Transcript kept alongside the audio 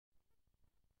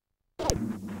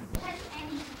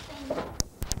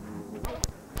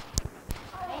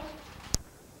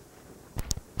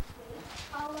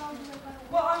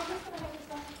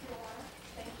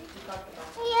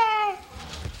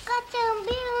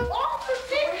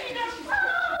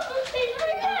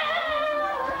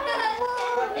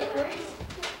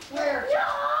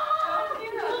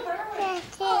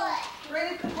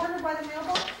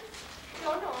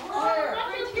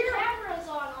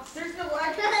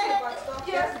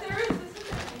Yes, there is, isn't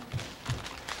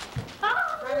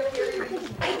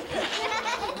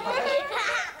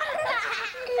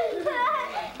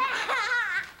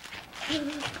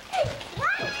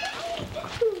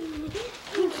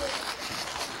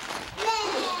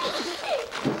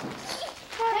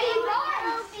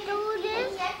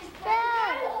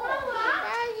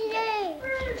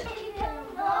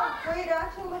Wait,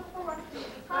 Auntie, look for one.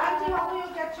 Auntie, Holly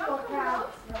will get you a cat.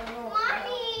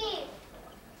 Mommy!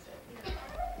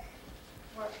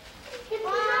 What? Can we go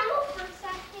for a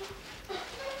second?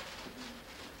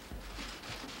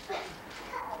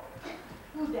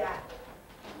 Who's that?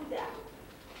 Who's that?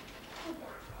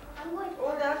 I'm going to.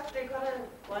 Oh, that's, they got a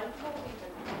blindfold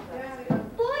even. Yeah, they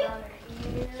got Boy! on it.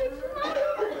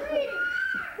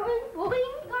 Boing,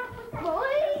 boing, boing. You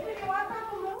want that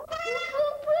balloon? Boop,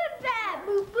 boop, boop, bap,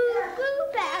 boop, boop, boop,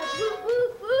 bap, boop, boop,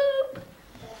 boop.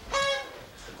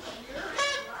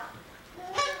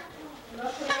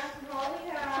 Look what Auntie Holly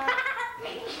has.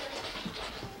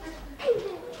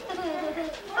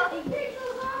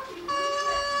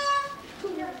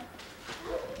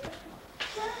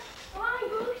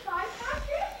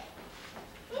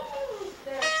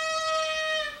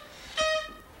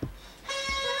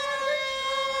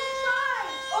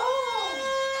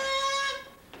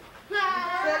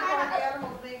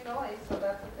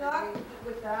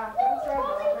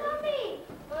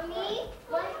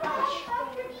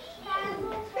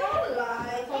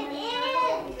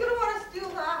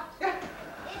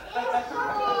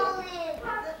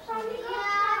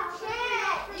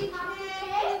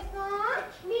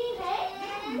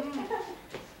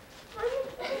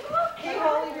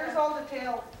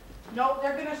 No,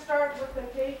 they're gonna start with the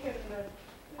cake and the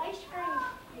ice cream.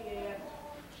 yeah.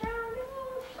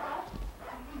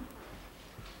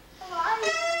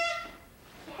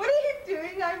 What are you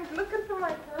doing? I'm looking for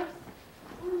my purse.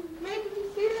 Maybe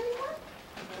you see it anywhere?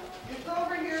 It's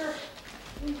over here.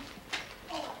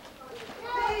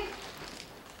 Hey,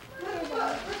 let's go.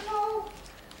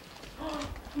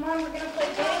 Come on, we're gonna play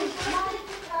games. Come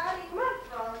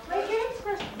on, play games,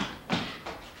 Chris.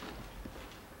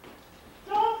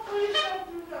 Don't please don't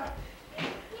do that.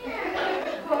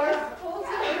 Of course, pulls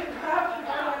it and grabs it.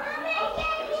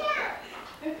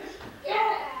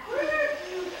 Where are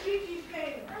you, cheeky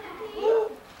thing?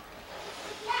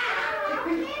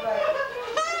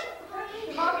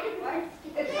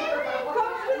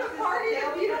 Come to the party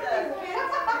if you don't think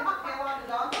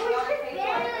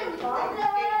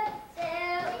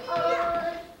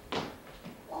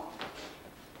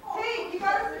Hey, you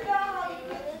gotta sit down.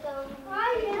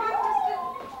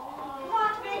 Come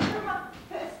on, make sure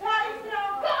Patty, sit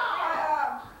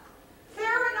down.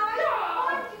 Sarah and I. Come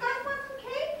on, do you guys want some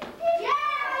cake?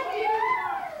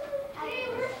 Hey,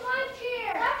 where's my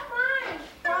chair? That's mine.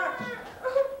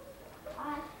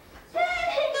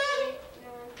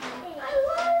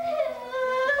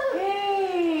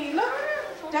 Hey, look.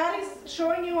 Daddy's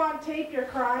showing you on tape you're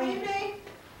crying. That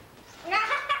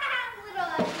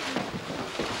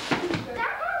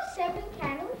has 7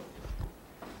 candles.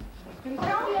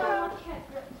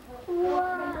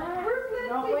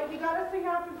 No, wait, you gotta sing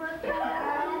happy birthday.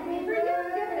 Happy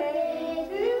birthday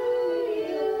to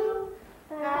you.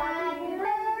 Happy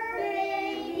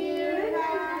birthday, dear.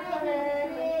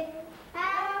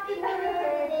 Happy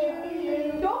birthday to you.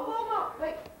 Don't blow them up.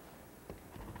 Wait.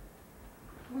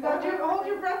 We got hold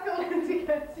your breath till Lindsay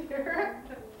gets here.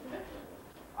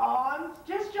 Oh, I'm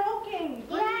just joking.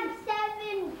 You have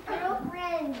 7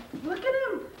 girlfriends. Look at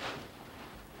him.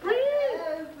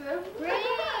 Breathe.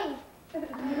 Breathe.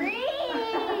 Breathe.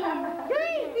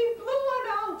 He blew one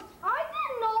out. I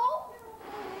didn't know.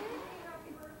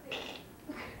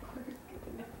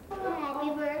 Happy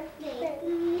birthday to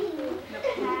you.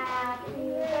 Happy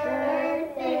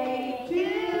birthday to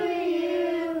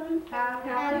you.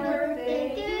 Happy birthday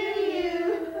to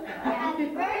you. Happy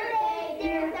birthday,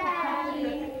 dear Patty.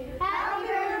 Happy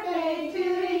birthday to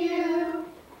you.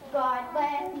 God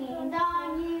blessings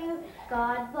on you.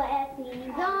 God's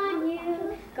blessings on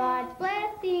you. God's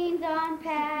blessings on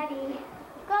Patty.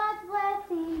 God's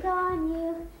blessings on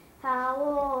you. How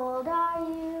old are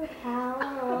you? How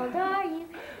old are you?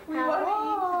 How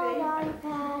old are you,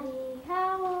 Patty?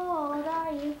 How old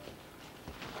are you?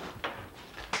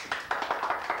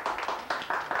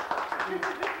 You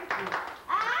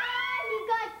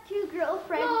got 2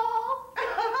 girlfriends. No! I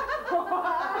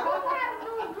don't have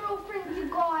no girlfriends, you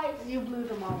guys. You blew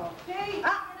them all up. Hey!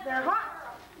 They're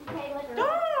hot. Okay, let's go.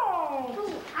 Don't.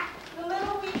 Ooh, The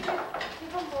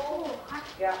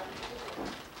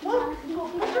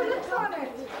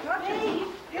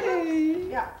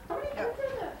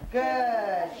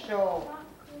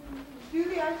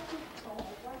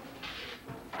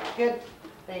Good.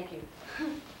 Thank you.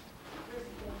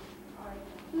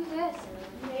 Who's this?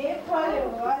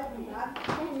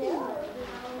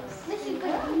 This is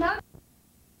good. Not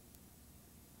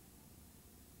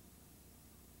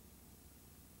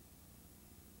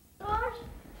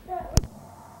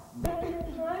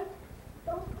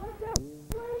don't put the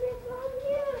limits on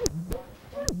you.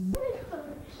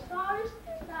 Stars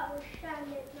that will shine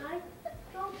at night.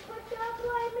 Don't put the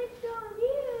limits on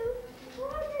you.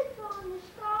 Limits on the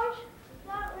stars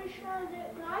that will shine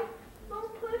at night.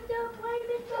 Don't put the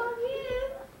limits on you.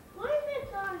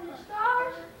 Limits on the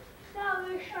stars that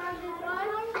will shine at night.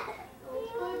 Don't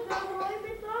put the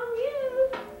limits on you.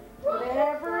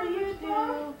 Whatever you do.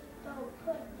 Don't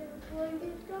put the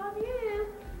limits on you.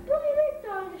 Limits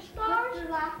on the stars.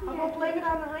 I'm gonna blame it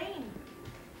on the rain.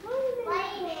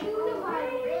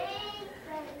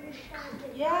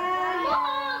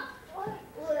 Yeah.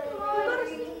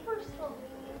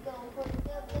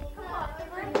 Come on, the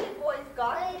birthday boy's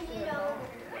got this.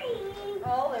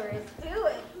 All there is to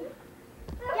it.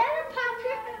 Get it,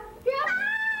 Patrick. Ah,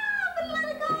 but let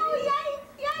it go. Yikes,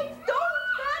 yikes. Don't,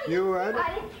 Daddy. You what?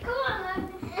 Come on, man.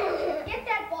 Get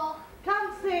that ball. Come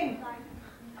sing.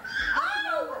 Oh!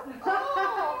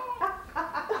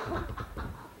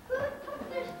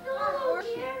 There's still over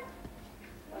here.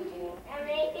 And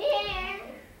right here.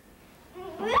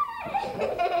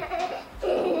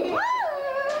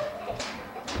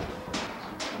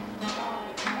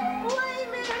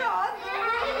 Blame it on me.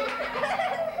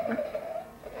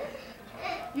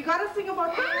 You gotta sing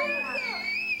about the rain.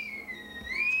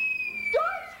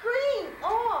 Don't scream.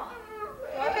 Oh.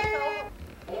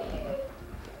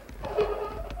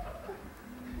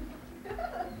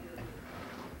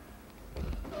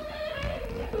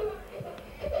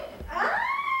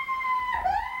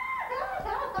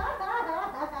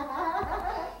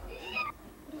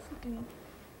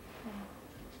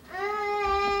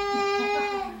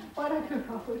 What a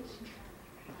roach.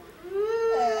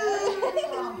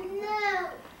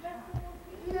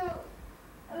 No.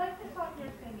 I like the song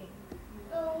you're singing.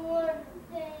 I want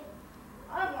thing.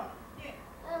 I want. Yeah.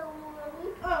 I want.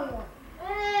 I want.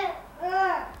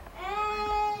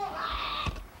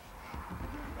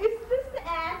 Is this the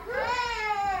actor?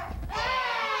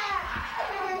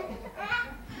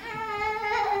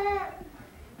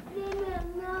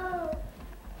 No.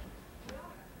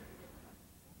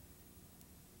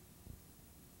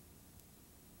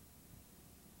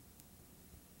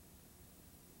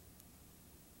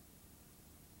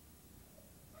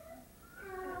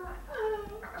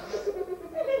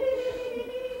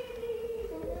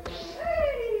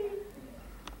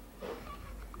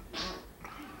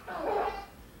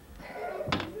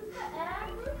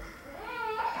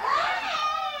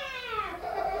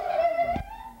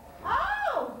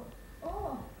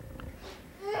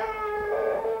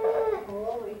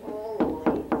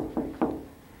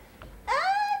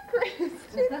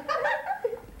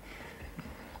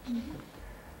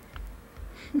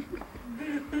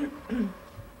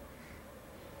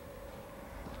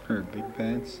 Her big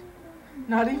pants.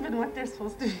 Not even what they're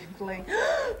supposed to be playing.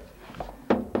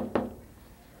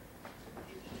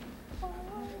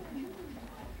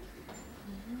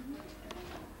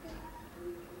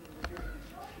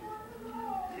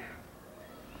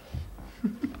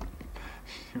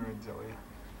 You're a Zoe.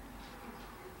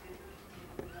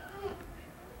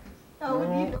 Oh, would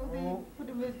you know they put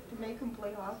him in to make him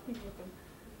play hockey with him?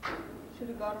 Should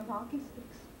have got him hockey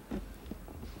sticks.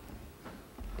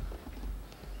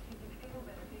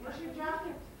 Where's your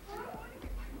jacket?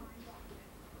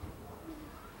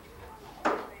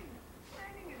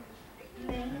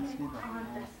 Laying on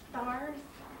the stars.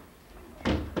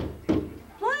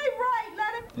 Play right,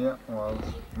 let him. Yeah, well,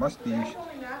 must be. That's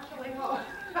only naturally hot.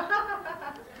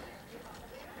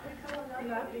 We're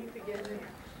laughing together.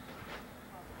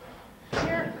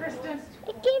 Here, Kristen.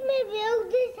 Give me build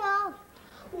this off.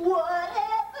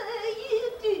 Whatever you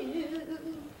do.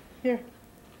 Here.